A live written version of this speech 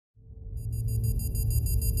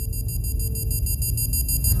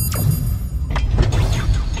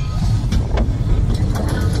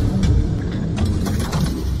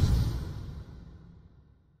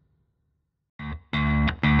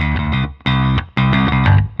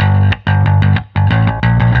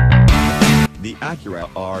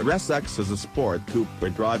RSX is a sport coupe for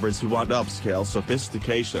drivers who want upscale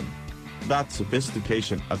sophistication. That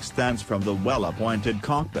sophistication extends from the well-appointed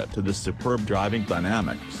cockpit to the superb driving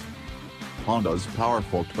dynamics. Honda's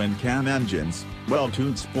powerful twin-cam engines,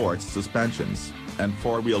 well-tuned sports suspensions, and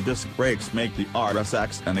four-wheel disc brakes make the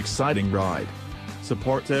RSX an exciting ride.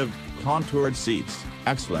 Supportive, contoured seats,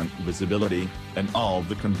 excellent visibility, and all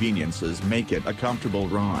the conveniences make it a comfortable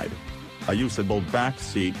ride. A usable back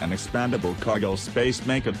seat and expandable cargo space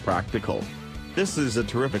make it practical. This is a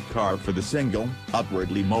terrific car for the single,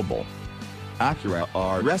 upwardly mobile. Acura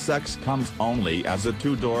RSX comes only as a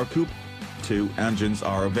two-door coupe. Two engines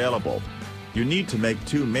are available. You need to make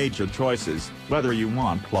two major choices, whether you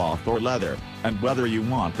want cloth or leather, and whether you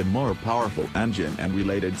want a more powerful engine and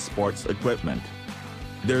related sports equipment.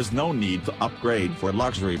 There's no need to upgrade for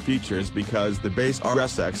luxury features because the base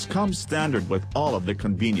RSX comes standard with all of the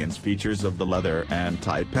convenience features of the leather and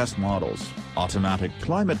Type S models: automatic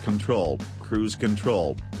climate control, cruise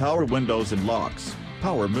control, power windows and locks,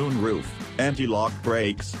 power moonroof, anti-lock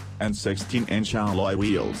brakes, and 16-inch alloy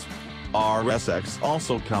wheels. RSX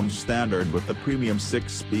also comes standard with the premium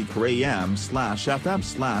 6-speaker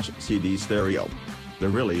AM/FM/CD stereo. There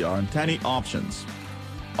really aren't any options.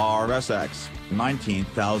 RSX,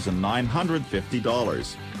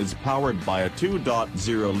 $19,950, is powered by a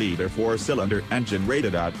 2.0-liter four-cylinder engine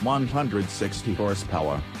rated at 160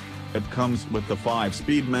 horsepower. It comes with the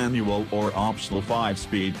 5-speed manual or optional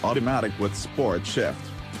 5-speed automatic with sport shift,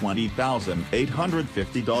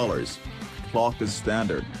 $20,850. Cloth is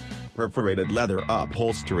standard. Perforated leather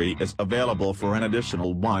upholstery is available for an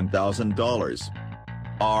additional $1,000.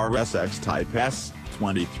 RSX Type S,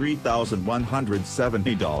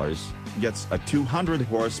 $23,170, gets a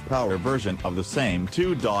 200-horsepower version of the same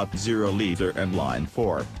 2.0-liter inline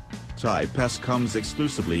 4. Type S comes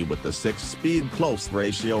exclusively with the 6-speed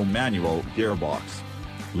close-ratio manual gearbox.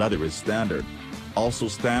 Leather is standard. Also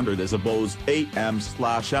standard is a Bose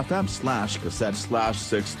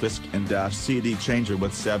AM/FM/cassette/6-disc and -CD changer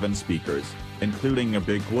with 7 speakers, including a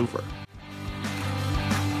big woofer.